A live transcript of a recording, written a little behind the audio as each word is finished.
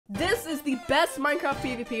This is the best Minecraft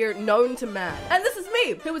PvPer known to man. And this is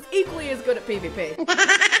me, who is equally as good at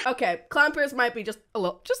PvP. Okay, Clownpierce might be just a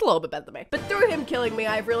little bit better than me. But through him killing me,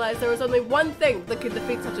 I've realized there was only one thing that could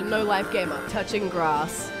defeat such a no-life gamer: touching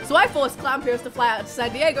grass. So I forced Clownpierce to fly out to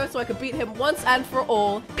San Diego so I could beat him once and for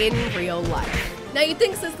all in real life. Now, you'd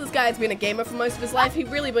think since this guy has been a gamer for most of his life, he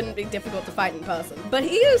really wouldn't be difficult to fight in person. But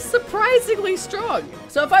he is surprisingly strong.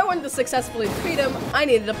 So if I wanted to successfully defeat him, I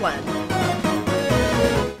needed a plan.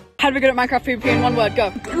 How do we good at Minecraft PvP in one word?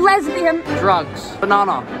 Go. Lesbian. Drugs.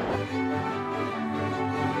 Banana.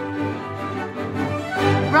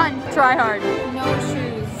 Run. Try hard. No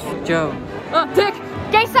shoes. Joe. Dick.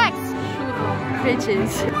 Gay sex.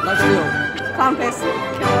 Bitches. Let's do. Clownpiss.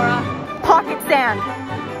 Kiora. Pocket sand.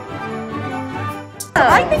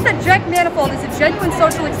 I think that Jack Manifold is a genuine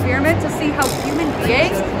social experiment to see how human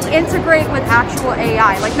beings integrate with actual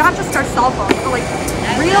AI. Like, not just our cell phones, but like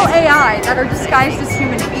real AI that are disguised as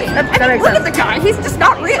human beings. Look at the guy, he's just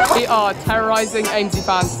not real. We are terrorizing AIMSy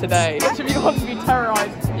fans today. Which of you wants to be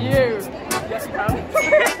terrorized? You. Yes,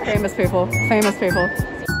 Famous people. Famous people.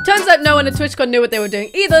 Turns out no one at TwitchCon knew what they were doing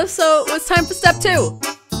either, so it was time for step 2.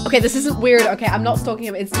 Okay, this isn't weird. Okay, I'm not stalking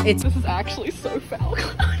him. It's. This is actually so foul.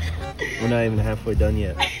 We're not even halfway done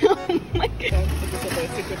yet. Oh my god.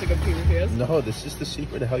 No, this is the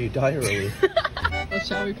secret of how you die early.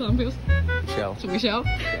 Shall we, Columbus? Shall. Should we shall?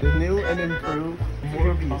 The new and improved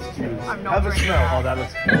Morbius juice. Have a smell. Oh, that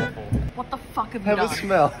looks awful. What the fuck have you Have done? a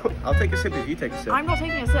smell. I'll take a sip if you take a sip. I'm not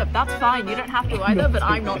taking a sip, that's fine. You don't have to either, but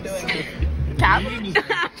I'm not doing it. Cap?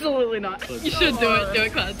 Absolutely not. You should do it. Do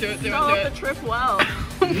it, class. Do it. Do it. Start Do off it. the trip well.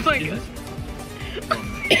 Oh my god.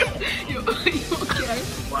 you okay?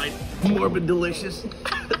 Right. Morbid delicious.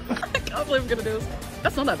 I can't believe I'm gonna do this.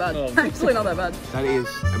 That's not that bad. Actually not that bad. That is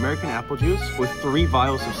American apple juice with 3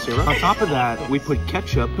 vials of syrup. On top of that, we put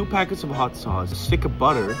ketchup, 2 packets of hot sauce, a stick of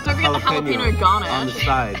butter, Don't forget the jalapeno garnish. on the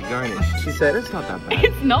side, garnish. She said it's not that bad.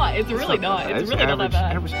 It's not. It's really not. It's really not that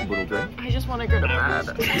bad. Average Kaboodle drink. I just want to go to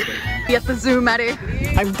bed. Get the zoom, Eddie.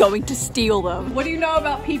 I'm going to steal them. What do you know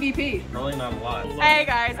about PvP? Probably not a lot. Hey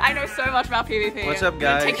guys, I know so much about PvP. What's up,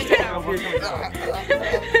 guys?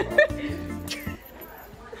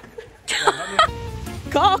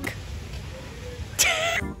 Cock.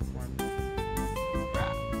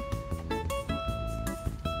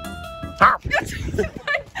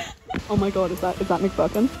 Oh my god, is that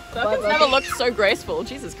McBuckin? Buckins never looked so graceful,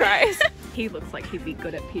 Jesus Christ. He looks like he'd be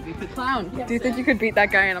good at PvP. Clown, do you think you could beat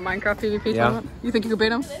that guy in a Minecraft PvP tournament? You think you could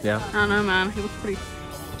beat him? Yeah. I don't know, man. He looks pretty...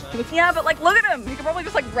 Yeah, but like, look at him! You could probably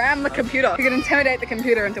just like ram the computer. You could intimidate the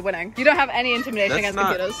computer into winning. You don't have any intimidation against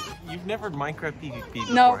computers. You've never Minecraft PvP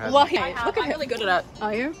before, No, have well, you? look at I'm him. really good at it.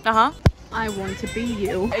 Are you? Uh-huh. I want to be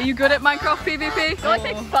you. Are you good at Minecraft PvP? I feel like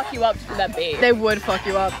they fuck you up for that bait. They would fuck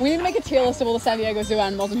you up. We need to make a tier list of all the San Diego Zoo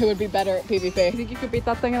animals and who would be better at PvP. You think you could beat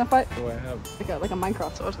that thing in a fight? What do I have? Like a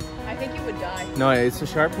Minecraft sword. I think you would die. No, it's a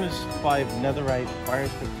sharpness 5 netherite fire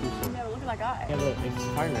spit 2. Yeah, but look at that guy. Yeah, look, it's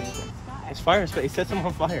fire spit. It's fire spit. It sets them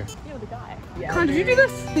on fire. Yeah, the guy. Con, did you do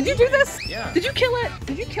this? Did you do this? Yeah. Did you kill it?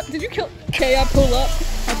 Did you kill? Okay, I pull up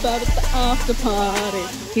about at the after party.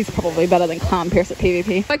 He's probably better than Clownpierce at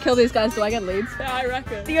PvP. If I kill these guys, do I get leads? Yeah, I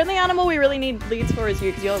reckon. The only animal we really need leads for is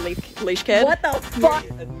you, because you're a leash kid. What the fuck?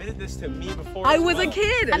 You admitted this to me before. I was a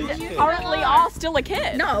kid. And you currently are still a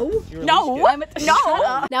kid. No. No.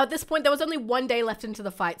 No. Now at this point, there was only 1 day left into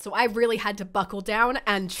the fight, so I really had to buckle down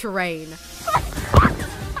and train.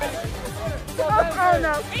 Oh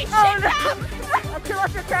no. Oh no. I'll kill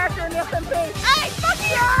off your character in the SMP. Hey, fuck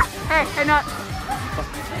you! Hey, not.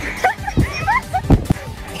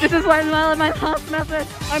 This is one of my last method.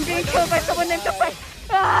 I'm being killed by someone named the Fight.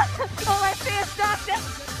 Ah, oh, my fear stopped it.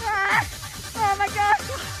 Ah, oh my gosh.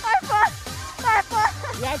 I fought.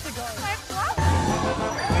 You have to go. I fought.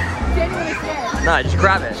 Genuinely scared. Nah, just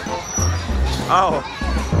grab it. Oh.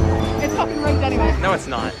 It's fucking rigged anyway. No, it's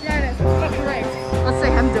not. Yeah, it is. It's fucking rigged. Let's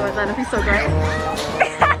see him do it then if he's so great.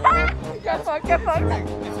 Get fucked, get fucked.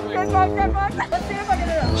 Get fucked, get fucked. Let's see if I can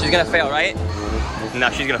do it. She's gonna fail, right? No,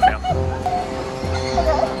 she's gonna fail.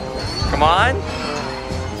 Come on.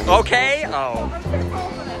 Okay. Oh.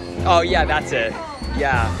 Oh yeah, that's it.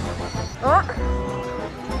 Yeah. Oh.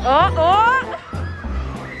 Oh, oh.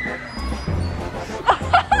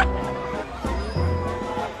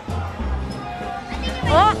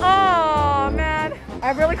 Oh, man. I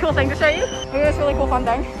have a really cool thing to show you. Look at this really cool fun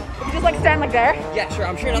thing. If you just like stand like there. Yeah, sure.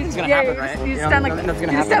 I'm sure nothing's gonna happen, right? You just stand like nothing's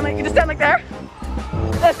gonna you just happen. stand like you just stand like there.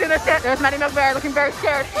 Let's do this shit. There's Maddie Milk Bear looking very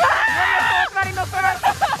scared. Maddie Milk Bear.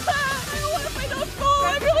 What if I don't fall?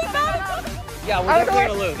 I'm really bad. Yeah, we're definitely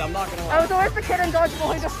gonna lose. I'm not gonna lie. I was always the kid in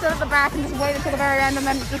dodgeball who just stood at the back and just waited till the very end and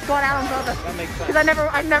then just got out on purpose. That makes sense. Because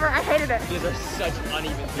I hated it. These are such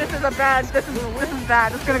uneven teams. This is bad. This is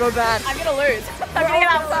bad. It's gonna go bad. I'm gonna lose. I'm gonna get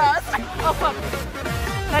out first. Oh fuck.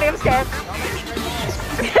 Maddie, I'm scared.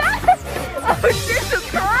 Oh Jesus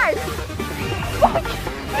Christ!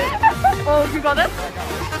 Oh, you got this?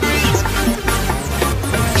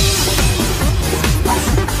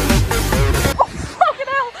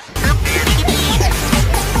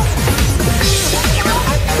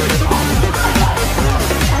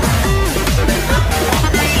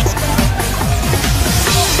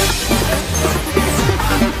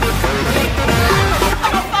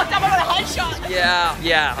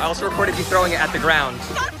 Yeah. I also recorded you throwing it at the ground.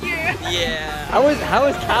 Fuck you. Yeah. How is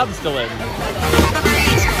Cab still in?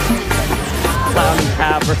 Clown and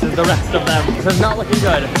Cab versus the rest of them. This is not looking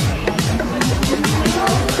good.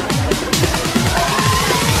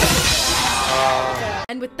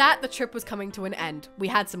 And with that, the trip was coming to an end. We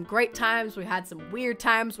had some great times, we had some weird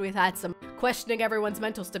times, we had some questioning everyone's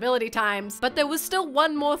mental stability times, but there was still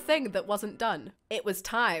one more thing that wasn't done. It was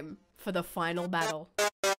time for the final battle.